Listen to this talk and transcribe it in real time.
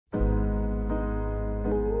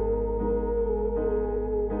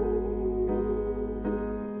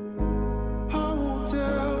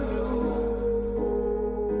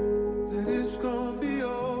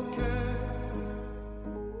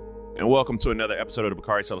welcome to another episode of the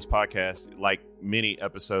Bakari Sellers Podcast. Like many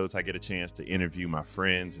episodes, I get a chance to interview my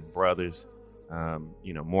friends and brothers.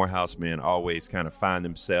 Morehouse men always kind of find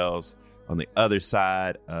themselves on the other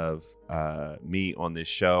side of me on this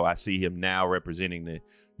show. I see him now representing the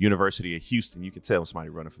University of Houston. You can tell somebody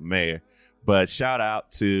running for mayor. But shout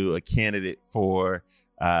out to a candidate for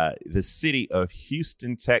the city of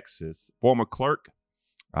Houston, Texas, former clerk,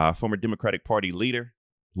 former Democratic Party leader,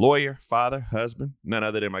 lawyer, father, husband, none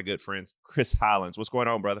other than my good friends, Chris Hollins. What's going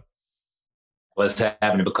on, brother? What's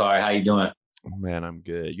happening, Bakari? How you doing? Man, I'm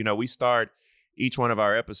good. You know, we start each one of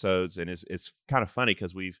our episodes, and it's kind of funny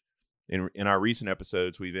because we've, in our recent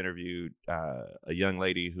episodes, we've interviewed a young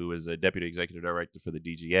lady who is a deputy executive director for the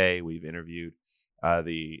DGA. We've interviewed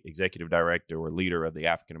the executive director or leader of the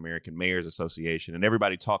African American Mayors Association, and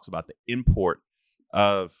everybody talks about the import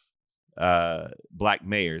of Black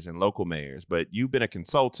mayors and local mayors. But you've been a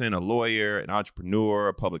consultant, a lawyer, an entrepreneur,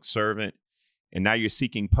 a public servant, and now you're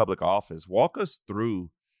seeking public office. Walk us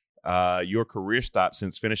through your career stops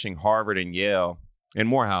since finishing Harvard and Yale and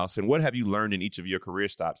Morehouse, and what have you learned in each of your career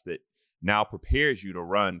stops that now prepares you to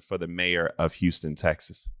run for the mayor of Houston,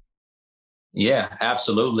 Texas? Yeah,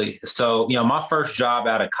 absolutely. So, my first job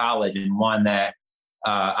out of college, and one that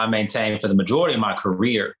I maintained for the majority of my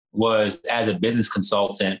career, was as a business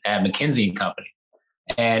consultant at McKinsey & Company.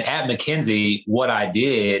 And at McKinsey, what I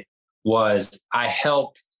did was I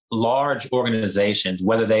helped large organizations,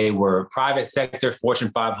 whether they were private sector,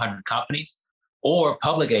 Fortune 500 companies, or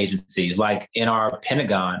public agencies, like in our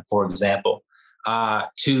Pentagon, for example,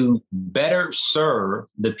 to better serve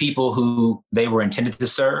the people who they were intended to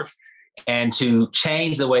serve, and to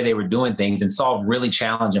change the way they were doing things and solve really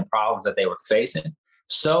challenging problems that they were facing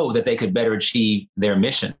so that they could better achieve their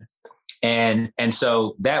missions. And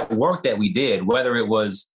so that work that we did, whether it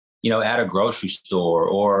was, at a grocery store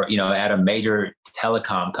or, at a major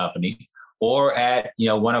telecom company or at,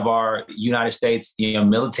 one of our United States,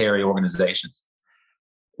 military organizations,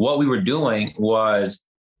 what we were doing was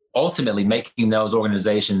ultimately making those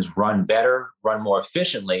organizations run better, run more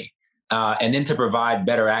efficiently, and then to provide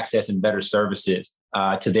better access and better services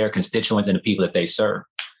to their constituents and the people that they serve.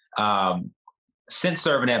 Since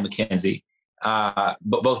serving at McKinsey,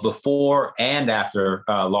 but both before and after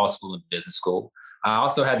law school and business school, I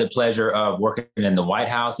also had the pleasure of working in the White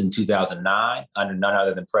House in 2009 under none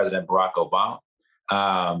other than President Barack Obama.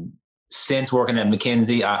 Since working at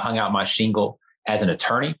McKinsey, I hung out my shingle as an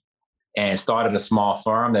attorney and started a small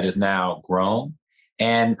firm that is now grown.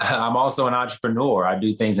 And I'm also an entrepreneur. I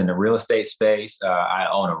do things in the real estate space. I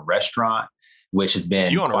own a restaurant, which has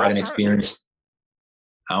been quite an experience.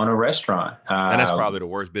 I own a restaurant. And that's probably the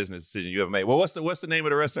worst business decision you ever made. Well, what's the name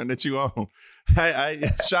of the restaurant that you own? I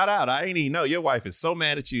shout out. I ain't even know. Your wife is so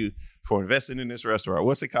mad at you for investing in this restaurant.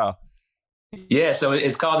 What's it called? Yeah, so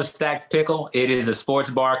it's called the Stacked Pickle. It is a sports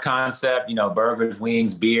bar concept, burgers,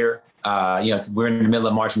 wings, beer. We're in the middle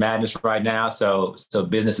of March Madness right now, so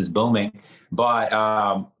business is booming.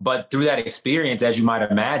 But through that experience, as you might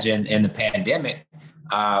imagine, in the pandemic,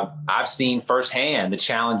 I've seen firsthand the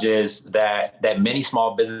challenges that many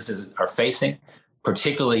small businesses are facing,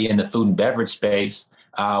 particularly in the food and beverage space,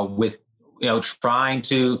 with trying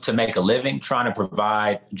to make a living, trying to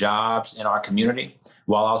provide jobs in our community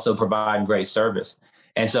while also providing great service.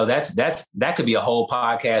 And so that could be a whole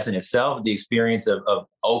podcast in itself, the experience of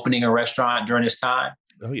opening a restaurant during this time.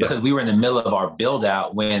 Oh, yeah. Because we were in the middle of our build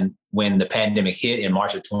out when the pandemic hit in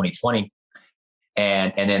March of 2020.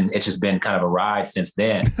 And then it's just been kind of a ride since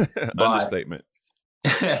then. Understatement.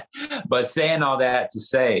 But saying all that to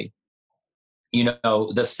say,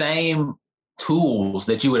 the same tools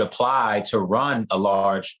that you would apply to run a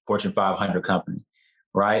large Fortune 500 company,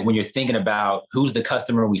 right? When you're thinking about who's the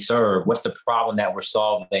customer we serve, what's the problem that we're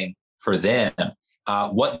solving for them,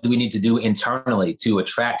 what do we need to do internally to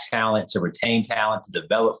attract talent, to retain talent, to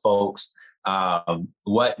develop folks,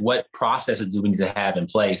 what processes do we need to have in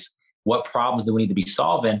place? What problems do we need to be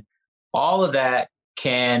solving? All of that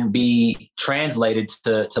can be translated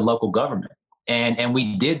to local government. And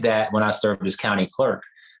we did that when I served as county clerk.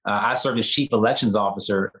 I served as chief elections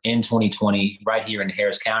officer in 2020 right here in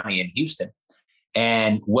Harris County in Houston.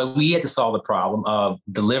 And what we had to solve the problem of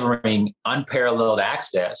delivering unparalleled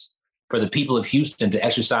access for the people of Houston to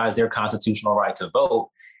exercise their constitutional right to vote,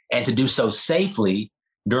 and to do so safely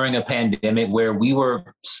during a pandemic where we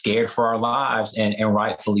were scared for our lives, and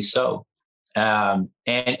rightfully so. And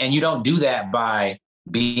you don't do that by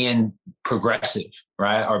being progressive,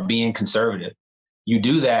 right? Or being conservative. You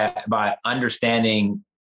do that by understanding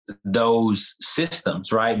those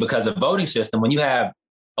systems, right? Because a voting system, when you have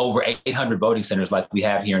over 800 voting centers like we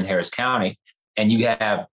have here in Harris County, and you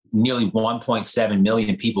have nearly 1.7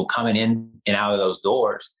 million people coming in and out of those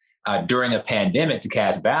doors during a pandemic to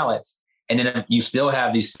cast ballots. And then you still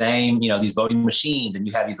have these same, these voting machines, and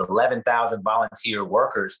you have these 11,000 volunteer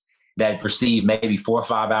workers that receive maybe 4 or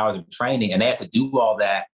 5 hours of training, and they have to do all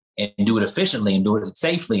that and do it efficiently and do it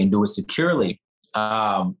safely and do it securely.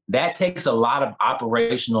 That takes a lot of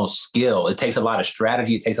operational skill. It takes a lot of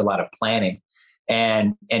strategy. It takes a lot of planning,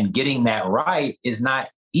 and getting that right is not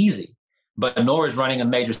easy. But nor is running a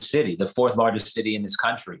major city, the 4th largest city in this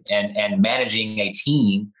country, and managing a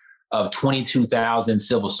team of 22,000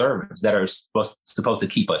 civil servants that are supposed to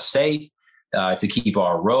keep us safe, to keep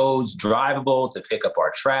our roads drivable, to pick up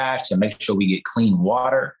our trash, to make sure we get clean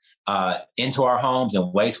water into our homes and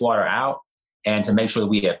wastewater out, and to make sure that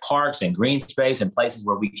we have parks and green space and places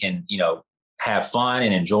where we can, have fun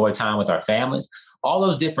and enjoy time with our families. All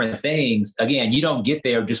those different things, again, you don't get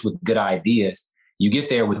there just with good ideas. You get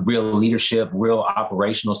there with real leadership, real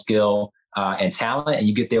operational skill and talent, and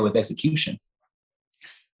you get there with execution.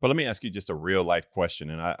 But let me ask you just a real life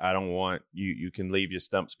question, and I don't want you can leave your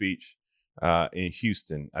stump speech in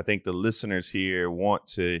Houston. I think the listeners here want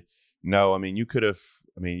to know,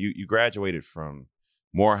 you graduated from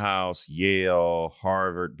Morehouse, Yale,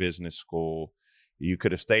 Harvard Business School. You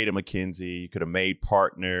could have stayed at McKinsey. You could have made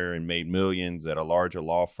partner and made millions at a larger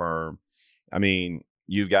law firm.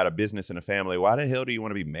 You've got a business and a family. Why the hell do you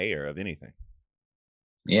want to be mayor of anything?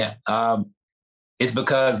 Yeah, it's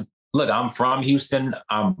because, look, I'm from Houston.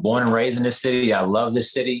 I'm born and raised in this city. I love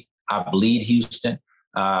this city. I bleed Houston.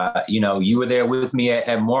 You were there with me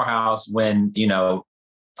at Morehouse when,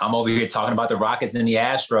 I'm over here talking about the Rockets and the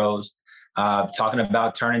Astros, talking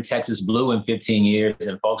about turning Texas blue in 15 years,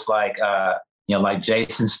 and folks like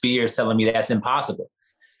Jason Spears telling me that's impossible.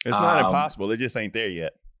 It's not impossible. It just ain't there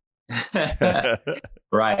yet.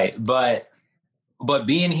 Right. But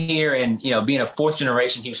being here and, being a 4th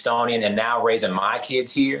generation Houstonian and now raising my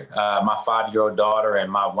kids here, my 5-year-old daughter and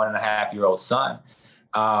my 1.5-year-old son,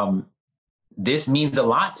 this means a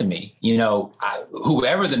lot to me.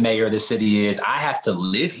 Whoever the mayor of the city is, I have to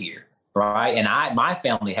live here. Right. And my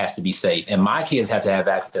family has to be safe, and my kids have to have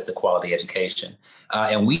access to quality education.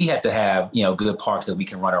 And we have to have, good parks that we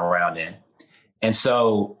can run around in. And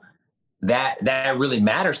so that really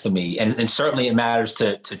matters to me. And certainly it matters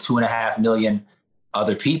to 2.5 million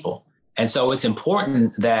other people. And so it's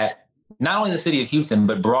important that not only the city of Houston,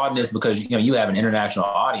 but broaden this, because, you have an international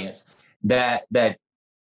audience, that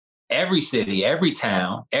every city, every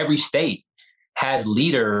town, every state has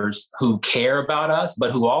leaders who care about us,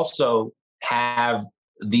 but who also have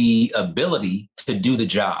the ability to do the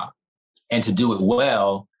job and to do it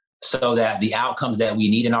well, so that the outcomes that we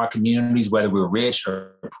need in our communities, whether we're rich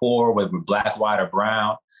or poor, whether we're black, white, or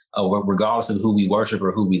brown, regardless of who we worship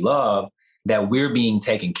or who we love, that we're being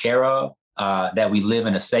taken care of, that we live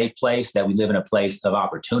in a safe place, that we live in a place of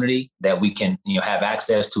opportunity, that we can, have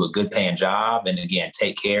access to a good paying job, and again,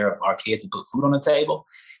 take care of our kids and put food on the table,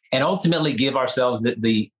 and ultimately give ourselves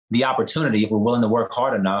the opportunity, if we're willing to work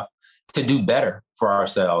hard enough, to do better for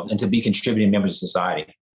ourselves and to be contributing members of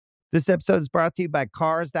society. This episode is brought to you by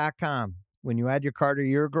Cars.com. When you add your car to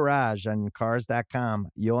your garage on Cars.com,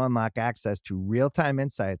 you'll unlock access to real-time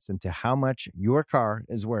insights into how much your car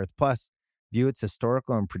is worth. Plus, view its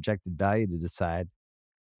historical and projected value to decide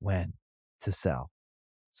when to sell.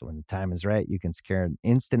 So when the time is right, you can secure an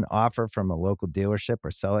instant offer from a local dealership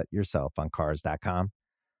or sell it yourself on Cars.com.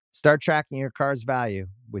 Start tracking your car's value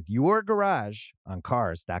with your garage on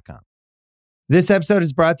Cars.com. This episode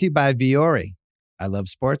is brought to you by Viore. I love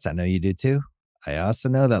sports. I know you do too. I also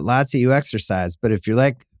know that lots of you exercise, but if you're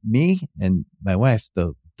like me and my wife,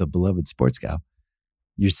 the beloved sports gal,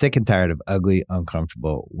 you're sick and tired of ugly,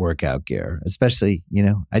 uncomfortable workout gear. Especially,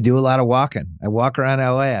 I do a lot of walking. I walk around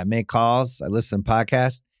LA. I make calls. I listen to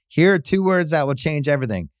podcasts. Here are 2 words that will change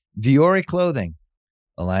everything. Viore Clothing,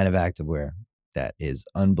 a line of activewear that is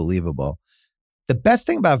unbelievable. The best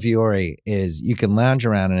thing about Viore is you can lounge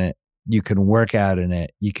around in it. You can work out in it.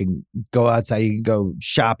 You can go outside. You can go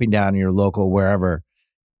shopping down in your local wherever.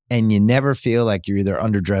 And you never feel like you're either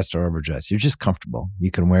underdressed or overdressed. You're just comfortable. You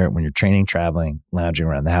can wear it when you're training, traveling, lounging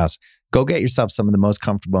around the house. Go get yourself some of the most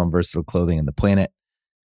comfortable and versatile clothing on the planet.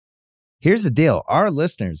 Here's the deal. Our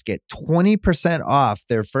listeners get 20% off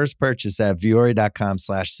their first purchase at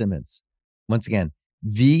Viore.com/Simmons. Once again,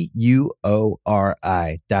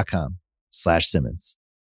 VUORI.com/Simmons.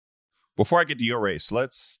 Before I get to your race,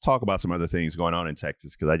 let's talk about some other things going on in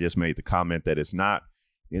Texas, because I just made the comment that it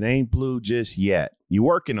ain't blue just yet. You're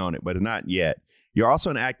working on it, but it's not yet. You're also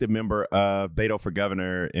an active member of Beto for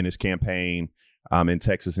Governor in his campaign in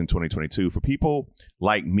Texas in 2022. For people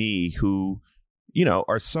like me who,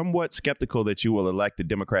 are somewhat skeptical that you will elect a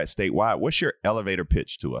Democrat statewide. What's your elevator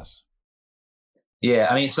pitch to us? Yeah,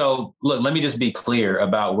 I mean, so look, let me just be clear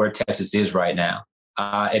about where Texas is right now.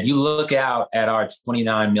 If you look out at our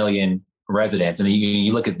 29 million residents, and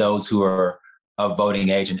you look at those who are of voting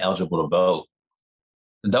age and eligible to vote,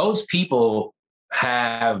 those people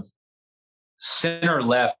have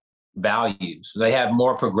center-left values. They have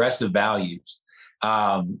more progressive values.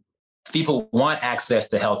 People want access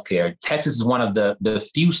to healthcare. Texas is one of the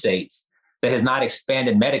few states that has not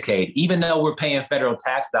expanded Medicaid. Even though we're paying federal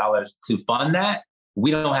tax dollars to fund that,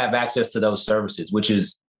 we don't have access to those services, which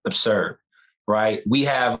is absurd, right? We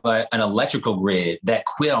have an electrical grid that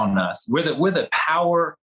quit on us. We're the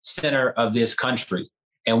power center of this country,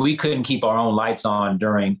 and we couldn't keep our own lights on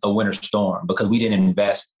during a winter storm because we didn't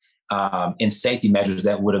invest in safety measures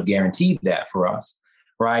that would have guaranteed that for us,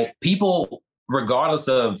 right? People, regardless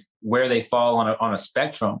of where they fall on a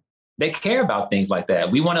spectrum, they care about things like that.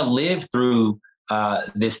 We want to live through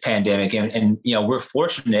this pandemic, and we're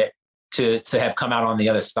fortunate to have come out on the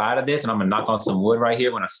other side of this. And I'm gonna knock on some wood right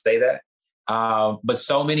here when I say that. But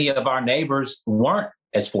so many of our neighbors weren't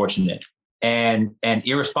as fortunate, and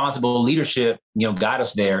irresponsible leadership, got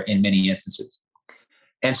us there in many instances.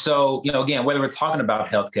 And so, again, whether we're talking about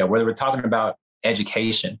healthcare, whether we're talking about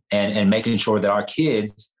education and making sure that our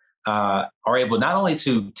kids are able not only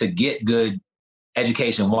to get good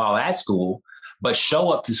education while at school, but show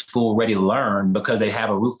up to school ready to learn because they have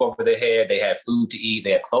a roof over their head, they have food to eat, they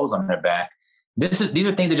have clothes on their back. These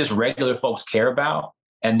are things that just regular folks care about.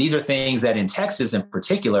 And these are things that in Texas in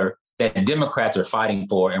particular, that Democrats are fighting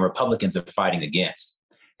for and Republicans are fighting against.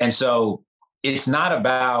 And so it's not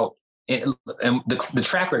about, and the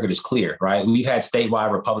track record is clear, right? We've had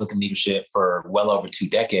statewide Republican leadership for well over 2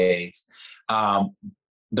 decades.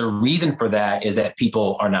 The reason for that is that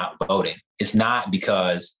people are not voting. It's not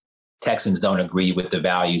because Texans don't agree with the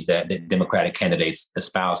values that Democratic candidates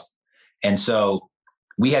espouse. And so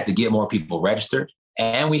we have to get more people registered,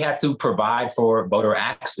 and we have to provide for voter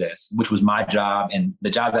access, which was my job and the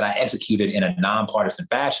job that I executed in a nonpartisan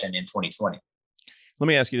fashion in 2020. Let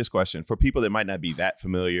me ask you this question. For people that might not be that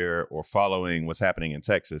familiar or following what's happening in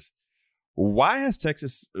Texas, why has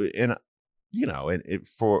Texas, for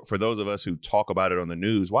those of us who talk about it on the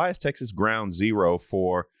news, why is Texas ground zero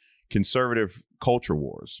for conservative culture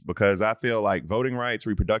wars? Because I feel like voting rights,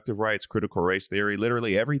 reproductive rights, critical race theory,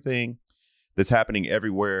 literally everything that's happening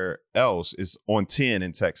everywhere else is on 10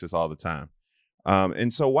 in Texas all the time.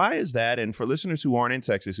 And so why is that? And for listeners who aren't in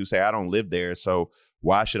Texas, who say, I don't live there, so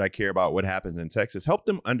why should I care about what happens in Texas? Help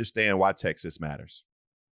them understand why Texas matters.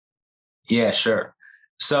 Yeah, sure.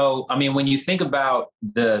 So, I mean, when you think about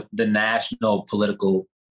the national political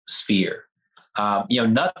sphere,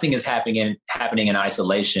 nothing is happening in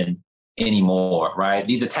isolation anymore, right?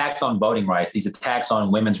 These attacks on voting rights, these attacks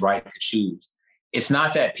on women's right to choose. It's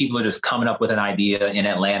not that people are just coming up with an idea in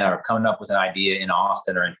Atlanta or coming up with an idea in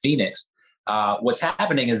Austin or in Phoenix. What's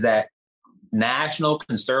happening is that national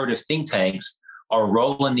conservative think tanks are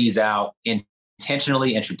rolling these out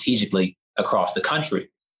intentionally and strategically across the country.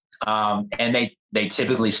 And they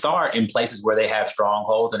typically start in places where they have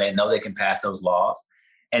strongholds and they know they can pass those laws.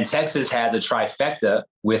 And Texas has a trifecta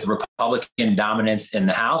with Republican dominance in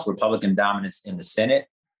the House, Republican dominance in the Senate,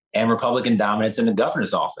 and Republican dominance in the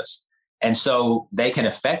governor's office. And so they can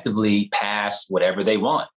effectively pass whatever they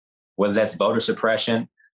want, whether that's voter suppression,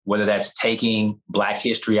 whether that's taking Black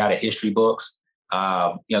history out of history books,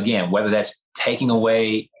 again, whether that's taking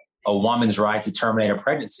away a woman's right to terminate a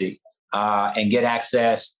pregnancy and get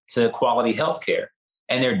access to quality health care.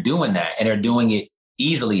 And they're doing that, and they're doing it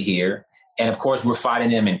easily here. And of course, we're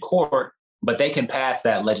fighting them in court, but they can pass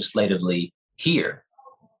that legislatively here.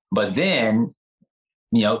 But then,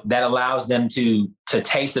 that allows them to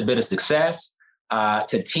taste a bit of success,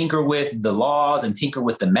 to tinker with the laws and tinker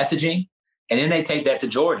with the messaging. And then they take that to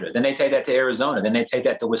Georgia. Then they take that to Arizona. Then they take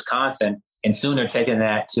that to Wisconsin. And soon they're taking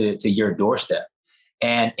that to your doorstep.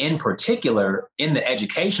 And in particular, in the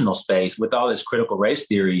educational space, with all this critical race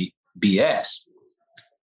theory BS,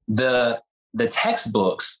 the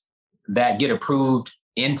textbooks that get approved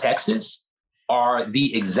in Texas are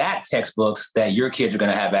the exact textbooks that your kids are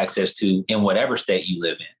going to have access to in whatever state you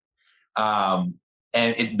live in.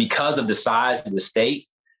 And it's because of the size of the state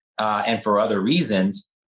and for other reasons,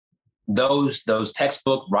 those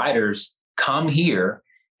textbook writers come here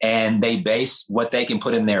and they base what they can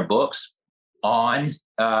put in their books on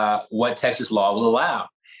what Texas law will allow.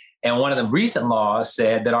 And one of the recent laws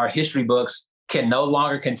said that our history books can no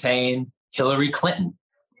longer contain Hillary Clinton.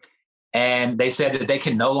 And they said that they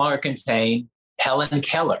can no longer contain Helen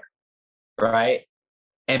Keller, right?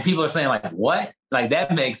 And people are saying like, what? Like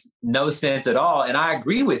that makes no sense at all. And I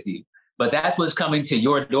agree with you. But that's what's coming to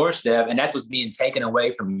your doorstep, and that's what's being taken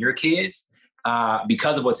away from your kids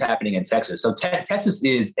because of what's happening in Texas. So Texas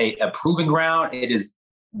is a proving ground. It is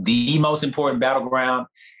the most important battleground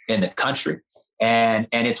in the country. And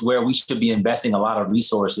it's where we should be investing a lot of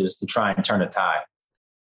resources to try and turn the tide.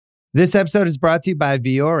 This episode is brought to you by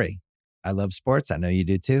Viore. I love sports. I know you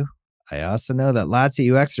do too. I also know that lots of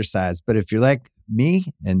you exercise, but if you're like me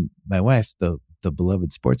and my wife, the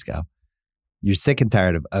beloved sports gal, you're sick and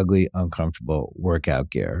tired of ugly, uncomfortable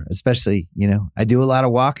workout gear, especially, I do a lot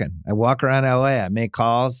of walking. I walk around LA. I make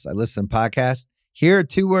calls. I listen to podcasts. Here are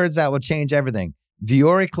 2 words that will change everything.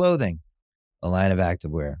 Viore Clothing, a line of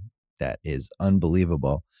activewear that is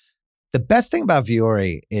unbelievable. The best thing about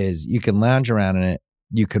Viore is you can lounge around in it.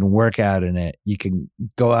 You can work out in it. You can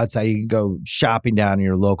go outside. You can go shopping down in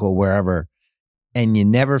your local wherever. And you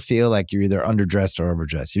never feel like you're either underdressed or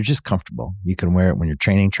overdressed. You're just comfortable. You can wear it when you're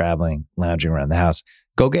training, traveling, lounging around the house.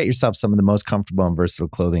 Go get yourself some of the most comfortable and versatile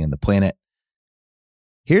clothing on the planet.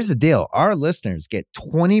 Here's the deal. Our listeners get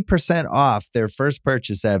 20% off their first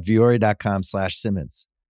purchase at Viore.com/Simmons.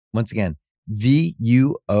 Once again,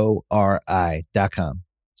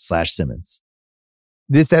 VUORI.com/Simmons.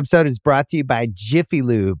 This episode is brought to you by Jiffy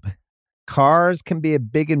Lube. Cars can be a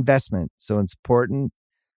big investment, so it's important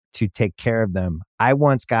to take care of them. I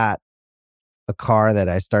once got a car that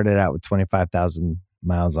I started out with 25,000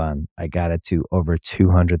 miles on. I got it to over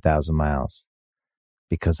 200,000 miles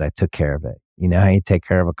because I took care of it. You know how you take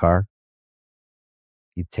care of a car?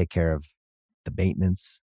 You take care of the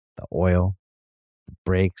maintenance, the oil, the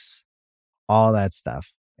brakes, all that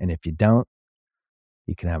stuff. And if you don't,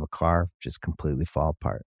 you can have a car just completely fall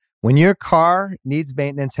apart. When your car needs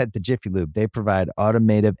maintenance, head to Jiffy Lube. They provide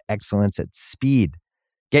automotive excellence at speed.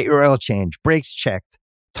 Get your oil change, brakes checked,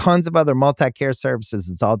 tons of other multi-care services.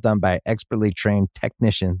 It's all done by expertly trained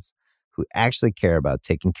technicians who actually care about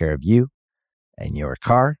taking care of you and your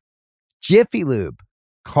car. Jiffy Lube,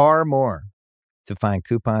 car more. To find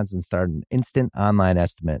coupons and start an instant online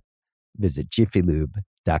estimate, visit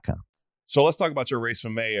jiffylube.com. So let's talk about your race for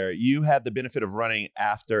mayor. You had the benefit of running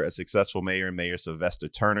after a successful mayor, Mayor Sylvester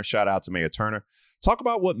Turner. Shout out to Mayor Turner. Talk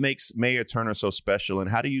about what makes Mayor Turner so special, and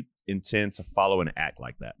how do you intend to follow and act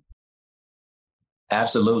like that?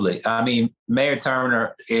 Absolutely. I mean, Mayor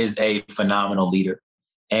Turner is a phenomenal leader.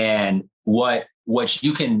 And what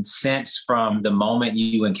you can sense from the moment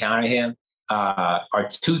you encounter him are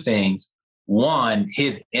 2 things. One,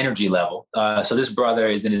 his energy level. So this brother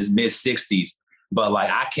is in his mid-60s, but like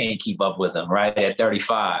I can't keep up with him, right? At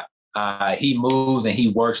 35. He moves and he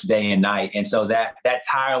works day and night. And so that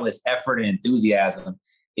tireless effort and enthusiasm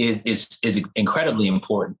is incredibly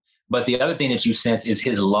important. But the other thing that you sense is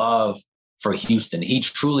his love for Houston. He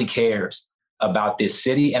truly cares about this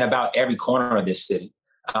city and about every corner of this city.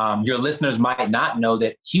 Your listeners might not know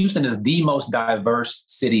that Houston is the most diverse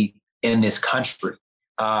city in this country.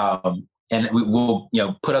 And we will,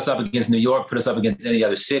 put us up against New York, put us up against any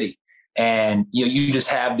other city. And, you just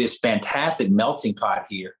have this fantastic melting pot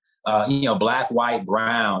here. Black, white,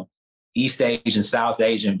 brown, East Asian, South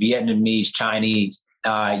Asian, Vietnamese, Chinese.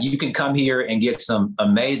 You can come here and get some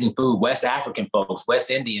amazing food, West African folks, West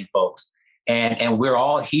Indian folks. And we're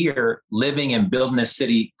all here living and building this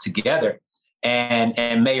city together.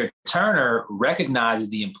 And Mayor Turner recognizes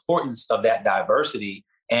the importance of that diversity.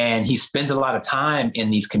 And he spends a lot of time in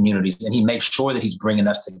these communities, and he makes sure that he's bringing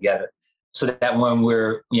us together so that when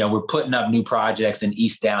we're putting up new projects in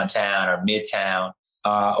East Downtown or Midtown,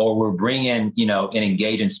 or we're bringing, and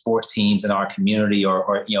engaging sports teams in our community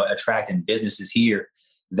or attracting businesses here,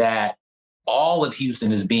 that all of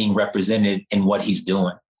Houston is being represented in what he's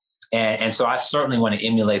doing. And so I certainly want to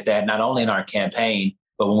emulate that, not only in our campaign,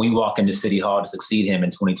 but when we walk into City Hall to succeed him in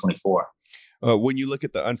 2024. When you look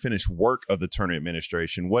at the unfinished work of the Turner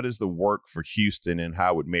administration, what is the work for Houston, and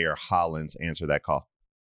how would Mayor Hollins answer that call?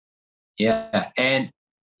 Yeah. And,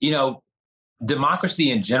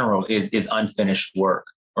 democracy in general is unfinished work,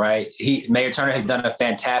 right? Mayor Turner has done a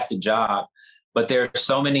fantastic job, but there are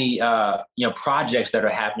so many, projects that are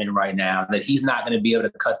happening right now that he's not going to be able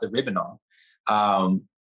to cut the ribbon on.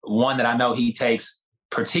 One that I know he takes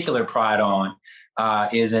particular pride on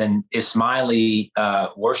is an Ismaili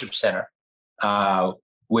worship center,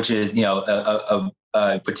 which is, a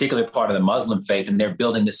particular part of the Muslim faith. And they're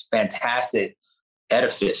building this fantastic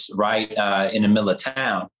edifice right in the middle of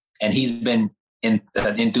town. And he's been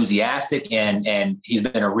enthusiastic and he's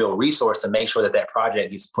been a real resource to make sure that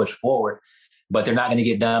project gets pushed forward. But they're not going to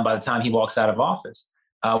get done by the time he walks out of office.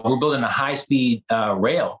 We're building a high-speed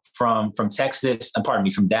rail from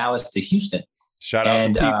Dallas to Houston. Shout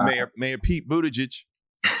out to Mayor Pete Buttigieg.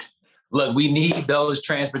 look, we need those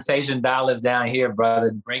transportation dollars down here,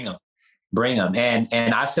 brother. Bring them.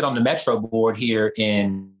 And I sit on the Metro board here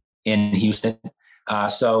in Houston.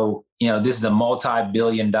 So, this is a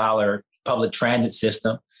multi-billion-dollar public transit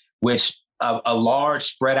system, which a large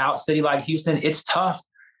spread out city like Houston, it's tough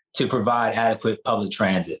to provide adequate public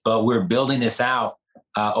transit, but we're building this out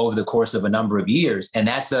over the course of a number of years. And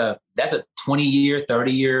that's a 20-year,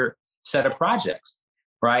 30-year set of projects,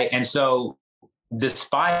 right? And so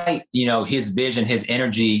despite, his vision, his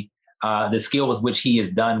energy, the skill with which he has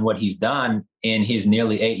done what he's done in his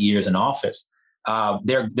nearly 8 years in office,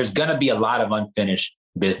 there's going to be a lot of unfinished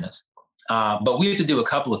business. But we have to do a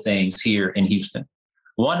couple of things here in Houston.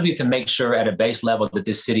 One, we have to make sure at a base level that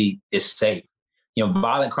this city is safe.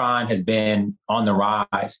 Violent crime has been on the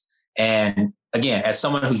rise. And again, as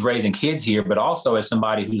someone who's raising kids here, but also as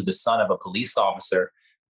somebody who's the son of a police officer,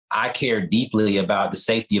 I care deeply about the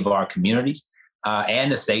safety of our communities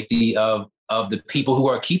and the safety of the people who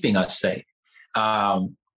are keeping us safe.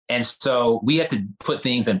 And so we have to put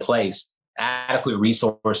things in place, adequate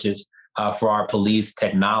resources for our police,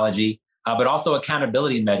 technology, but also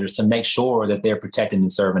accountability measures to make sure that they're protecting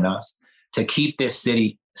and serving us, to keep this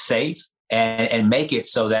city safe and make it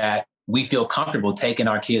so that we feel comfortable taking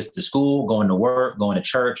our kids to school, going to work, going to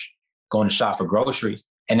church, going to shop for groceries,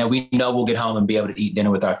 and then we know we'll get home and be able to eat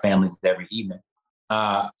dinner with our families every evening.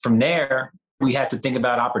 From there, we have to think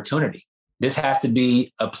about opportunity. This has to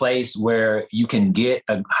be a place where you can get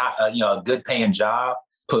a good paying job,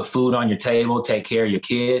 put food on your table, take care of your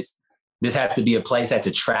kids. This has to be a place that's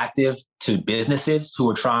attractive to businesses who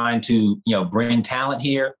are trying to, bring talent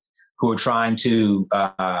here, who are trying to,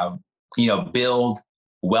 build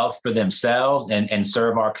wealth for themselves and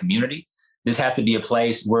serve our community. This has to be a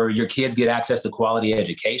place where your kids get access to quality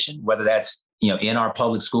education, whether that's, in our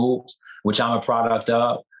public schools, which I'm a product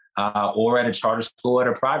of, or at a charter school, at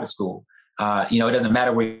a private school. It doesn't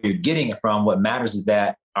matter where you're getting it from. What matters is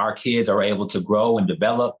that our kids are able to grow and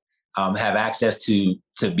develop, have access to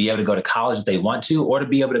be able to go to college if they want to, or to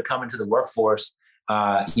be able to come into the workforce,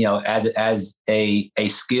 as a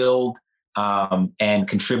skilled and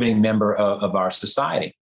contributing member of our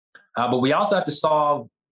society. But we also have to solve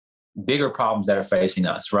bigger problems that are facing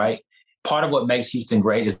us, right? Part of what makes Houston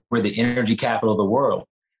great is we're the energy capital of the world,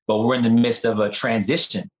 but we're in the midst of a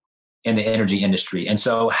transition in the energy industry. And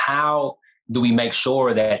so how do we make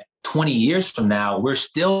sure that 20 years from now, we're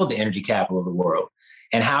still the energy capital of the world?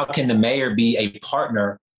 And how can the mayor be a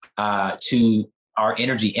partner to our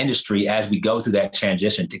energy industry as we go through that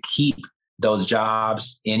transition to keep those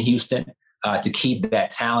jobs in Houston, to keep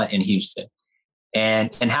that talent in Houston?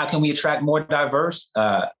 And how can we attract more diverse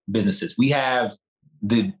businesses? We have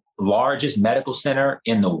the largest medical center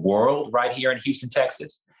in the world right here in Houston,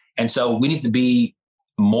 Texas. And so we need to be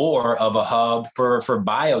more of a hub for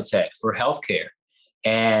biotech, for healthcare.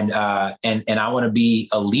 And I want to be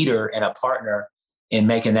a leader and a partner in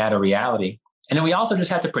making that a reality. And then we also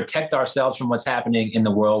just have to protect ourselves from what's happening in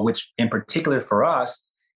the world, which in particular for us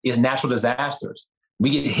is natural disasters. We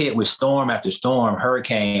get hit with storm after storm,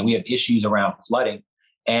 hurricane. We have issues around flooding.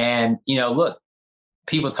 And, look,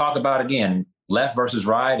 people talk about, again, left versus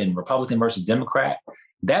right and Republican versus Democrat.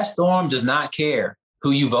 That storm does not care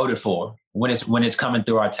who you voted for when it's coming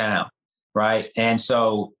through our town, right? And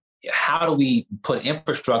so how do we put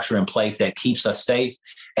infrastructure in place that keeps us safe?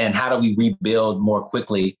 And how do we rebuild more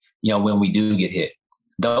quickly, when we do get hit?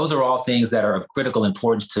 Those are all things that are of critical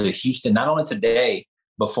importance to Houston, not only today,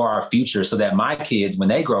 but for our future, so that my kids, when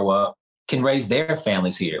they grow up, can raise their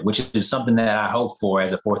families here, which is something that I hope for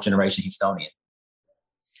as a fourth generation Houstonian.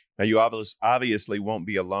 Now, you obviously won't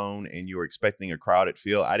be alone, and you were expecting a crowded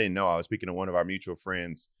field. I didn't know. I was speaking to one of our mutual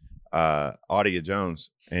friends, Audia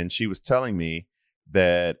Jones, and she was telling me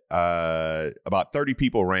that about 30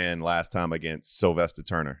 people ran last time against Sylvester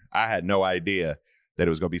Turner. I had no idea that it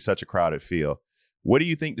was going to be such a crowded field. What do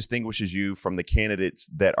you think distinguishes you from the candidates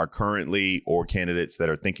that are currently or candidates that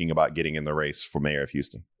are thinking about getting in the race for mayor of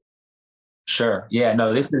Houston? Sure. Yeah,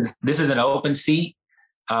 no, this is an open seat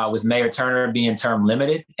with Mayor Turner being term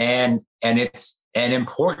limited, and it's an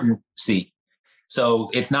important seat. So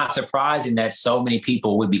it's not surprising that so many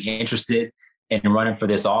people would be interested in running for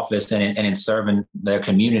this office and in serving their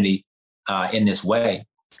community in this way.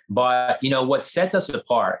 But, what sets us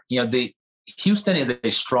apart, Houston is a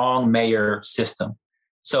strong mayor system.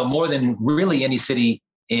 So more than really any city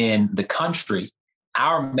in the country,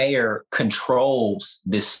 our mayor controls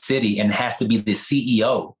this city and has to be the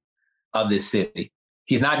CEO of this city.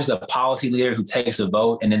 He's not just a policy leader who takes a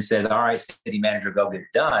vote and then says, all right, city manager, go get it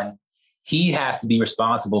done. He has to be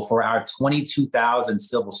responsible for our 22,000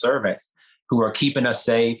 civil servants who are keeping us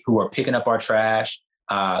safe, who are picking up our trash,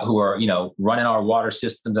 who are, running our water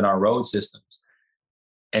systems and our road systems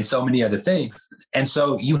and so many other things. And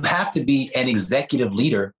so you have to be an executive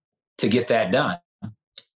leader to get that done.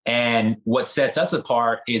 And what sets us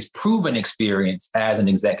apart is proven experience as an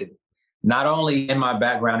executive. Not only in my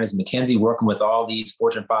background as McKinsey, working with all these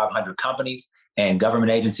Fortune 500 companies and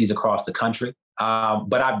government agencies across the country,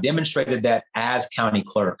 but I've demonstrated that as county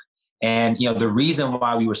clerk. And the reason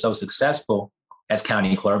why we were so successful as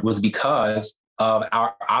county clerk was because of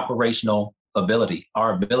our operational ability,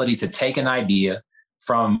 our ability to take an idea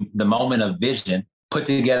from the moment of vision, put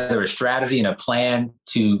together a strategy and a plan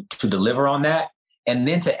to deliver on that, and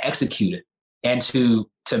then to execute it and to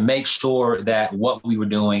make sure that what we were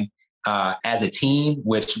doing as a team,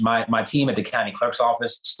 which my team at the county clerk's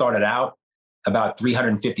office started out about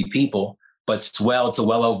 350 people, but swelled to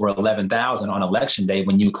well over 11,000 on election day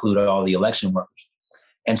when you include all the election workers.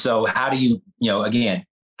 And so how do you, again,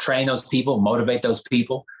 train those people, motivate those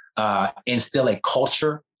people, instill a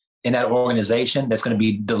culture in that organization that's going to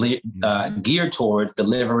be geared towards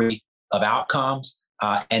delivery of outcomes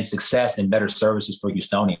and success and better services for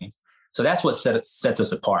Houstonians. So that's what sets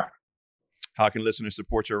us apart. How can listeners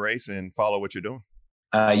support your race and follow what you're doing?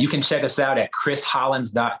 You can check us out at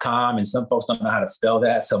chrishollins.com. And some folks don't know how to spell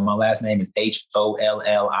that. So my last name is Hollins.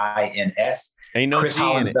 Ain't no G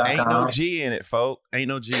in it. Ain't no G in it, folks. Ain't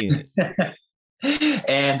no G in it.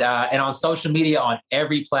 And on social media, on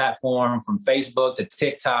every platform, from Facebook to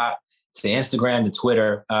TikTok to Instagram to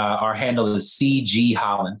Twitter, our handle is CG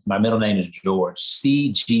Hollins. My middle name is George.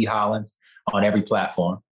 CG Hollins on every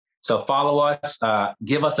platform. So follow us,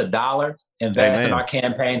 give us $1, invest in our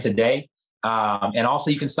campaign today. And also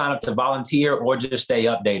you can sign up to volunteer or just stay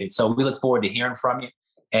updated. So we look forward to hearing from you.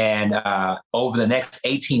 And over the next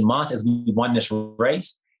 18 months, as we won this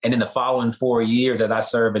race, and in the following 4 years, as I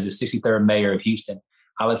serve as the 63rd mayor of Houston,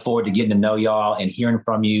 I look forward to getting to know y'all and hearing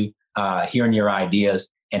from you, hearing your ideas,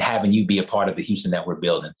 and having you be a part of the Houston that we're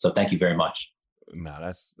building. So thank you very much. No,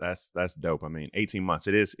 that's dope. I mean, 18 months.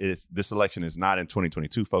 It is. This election is not in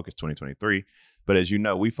 2022 focus, 2023. But as you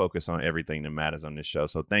know, we focus on everything that matters on this show.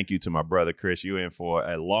 So thank you to my brother, Chris. You in for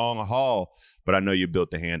a long haul, but I know you're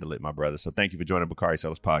built to handle it, my brother. So thank you for joining Bakari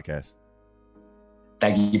Sellers Podcast.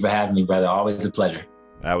 Thank you for having me, brother. Always a pleasure.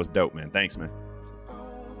 That was dope, man. Thanks, man.